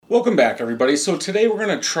Welcome back, everybody. So today we're going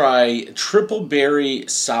to try Triple Berry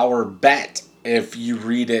Sour Bet. If you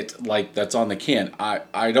read it like that's on the can,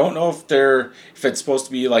 I don't know if it's supposed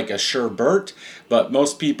to be like a sherbet, but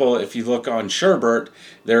most people, if you look on sherbet,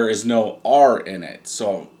 there is no R in it.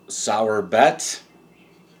 So Sour Bet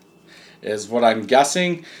is what I'm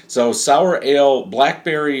guessing. So sour ale,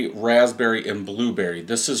 blackberry, raspberry, and blueberry.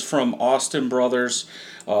 This is from Austin Brothers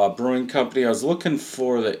Brewing Company. I was looking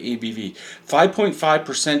for the ABV.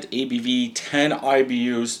 5.5% ABV, 10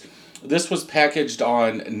 IBUs. This was packaged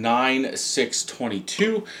on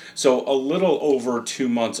 9/6/22, so a little over 2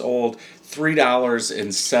 months old.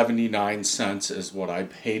 $3.79 is what I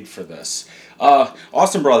paid for this.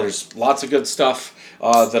 Austin Brothers, lots of good stuff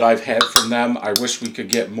that I've had from them. I wish we could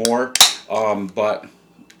get more, but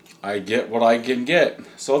I get what I can get.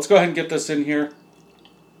 So let's go ahead and get this in here.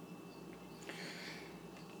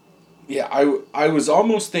 Yeah, I was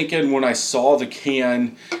almost thinking when I saw the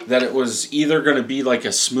can that it was either going to be like a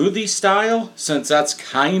smoothie style, since that's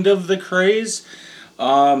kind of the craze,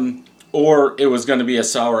 or it was going to be a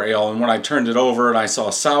sour ale. And when I turned it over and I saw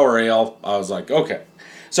sour ale, I was like, okay.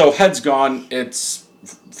 So head's gone. It's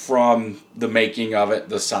from the making of it,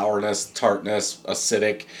 the sourness, tartness,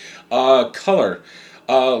 acidic. Color,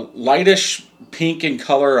 lightish pink in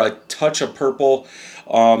color, a touch of purple.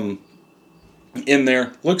 In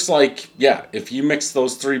there. Looks like, yeah, if you mix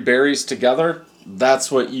those three berries together, that's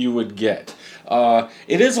what you would get.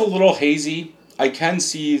 It is a little hazy. I can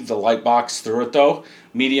see the light box through it though.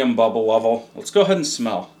 Medium bubble level. Let's go ahead and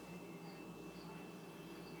smell.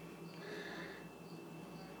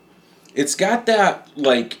 It's got that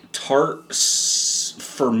like tart,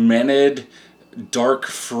 fermented, dark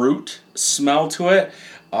fruit smell to it.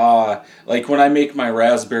 Like when I make my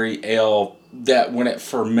raspberry ale, that when it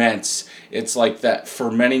ferments, it's like that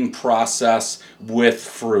fermenting process with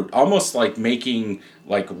fruit, almost like making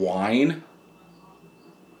like wine.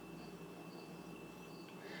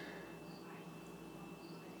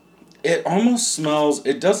 It almost smells,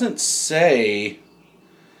 it doesn't say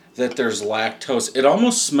that there's lactose. It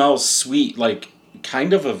almost smells sweet, like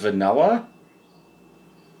kind of a vanilla.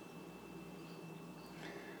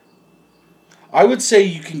 I would say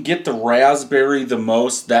you can get the raspberry the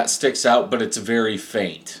most. That sticks out, but it's very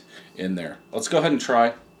faint in there. Let's go ahead and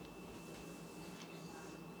try.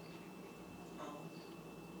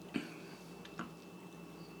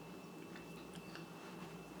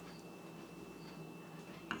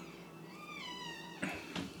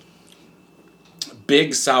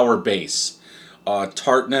 Big sour base.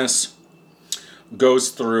 Tartness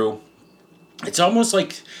goes through. It's almost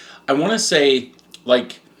like, I want to say,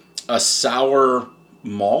 like a sour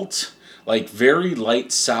malt. Like very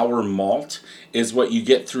light sour malt is what you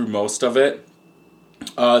get through most of it.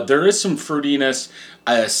 There is some fruitiness,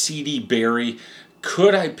 a seedy berry.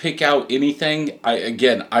 Could I pick out anything?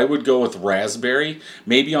 I would go with raspberry.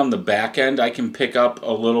 Maybe on the back end I can pick up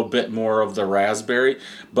a little bit more of the raspberry,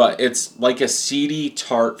 but it's like a seedy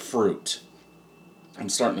tart fruit. I'm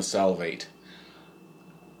starting to salivate.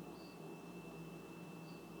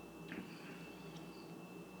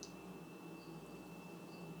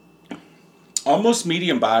 Almost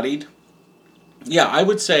medium bodied. Yeah, I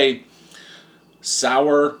would say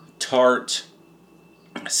sour, tart,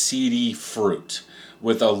 seedy fruit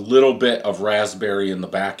with a little bit of raspberry in the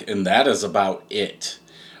back, and that is about it.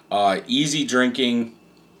 Easy drinking.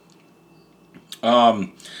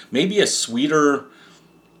 Maybe a sweeter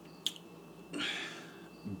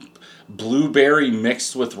blueberry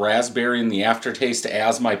mixed with raspberry in the aftertaste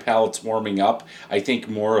as my palate's warming up. I think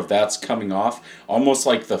more of that's coming off, almost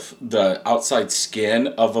like the outside skin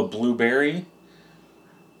of a blueberry.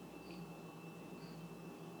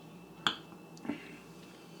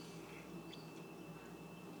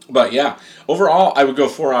 But yeah, overall, I would go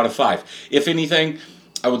 4 out of 5. If anything,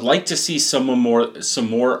 I would like to see some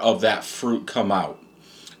more of that fruit come out.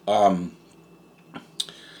 Um,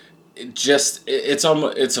 it's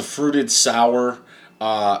a fruited sour.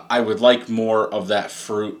 I would like more of that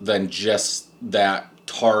fruit than just that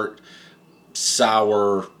tart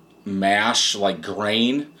sour mash like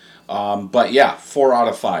grain. But yeah, 4 out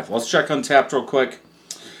of 5. Let's check Untapped real quick.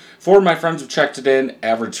 Four of my friends have checked it in,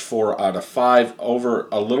 average 4 out of 5. Over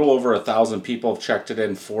a little over 1,000 people have checked it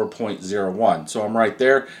in, 4.01. So I'm right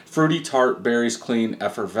there. Fruity tart, berries clean,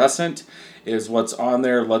 effervescent is what's on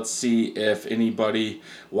there. Let's see if anybody.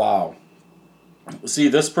 Wow. See,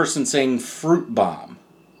 this person saying fruit bomb.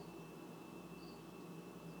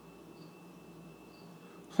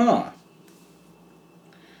 Huh.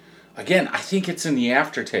 Again, I think it's in the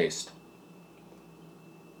aftertaste.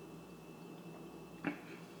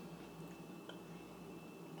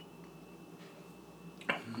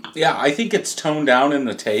 Yeah, I think it's toned down in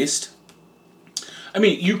the taste. I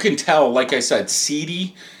mean, you can tell, like I said,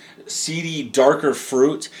 seedy, darker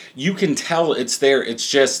fruit. You can tell it's there. It's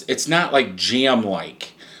just, it's not like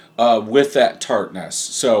jam-like with that tartness.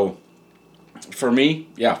 So, for me,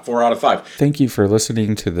 yeah, 4 out of 5. Thank you for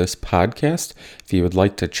listening to this podcast. If you would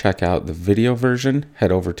like to check out the video version,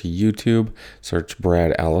 head over to YouTube, search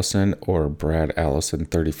Brad Allison or Brad Allison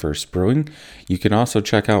 31st Brewing. You can also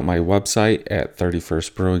check out my website at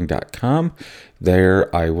 31stbrewing.com.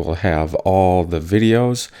 There I will have all the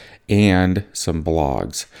videos and some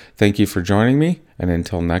blogs. Thank you for joining me, and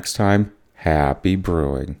until next time, happy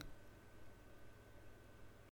brewing.